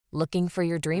Looking for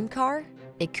your dream car?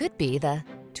 It could be the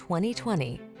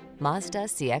 2020 Mazda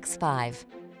CX-5.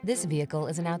 This vehicle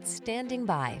is an outstanding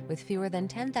buy with fewer than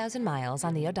 10,000 miles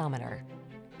on the odometer.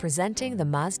 Presenting the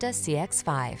Mazda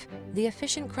CX-5, the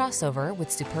efficient crossover with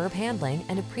superb handling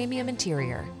and a premium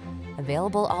interior.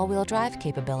 Available all-wheel drive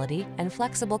capability and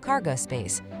flexible cargo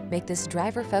space make this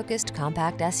driver-focused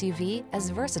compact SUV as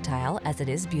versatile as it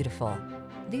is beautiful.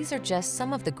 These are just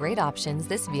some of the great options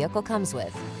this vehicle comes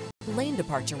with: lane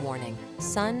departure warning,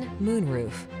 sun,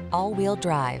 moonroof, all-wheel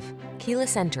drive,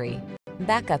 keyless entry,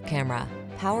 backup camera,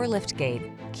 power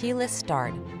liftgate, keyless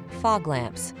start, fog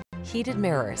lamps, heated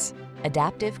mirrors,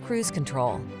 adaptive cruise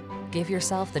control. Give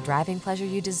yourself the driving pleasure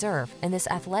you deserve in this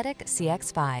athletic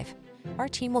CX-5. Our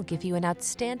team will give you an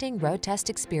outstanding road test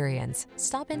experience.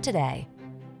 Stop in today.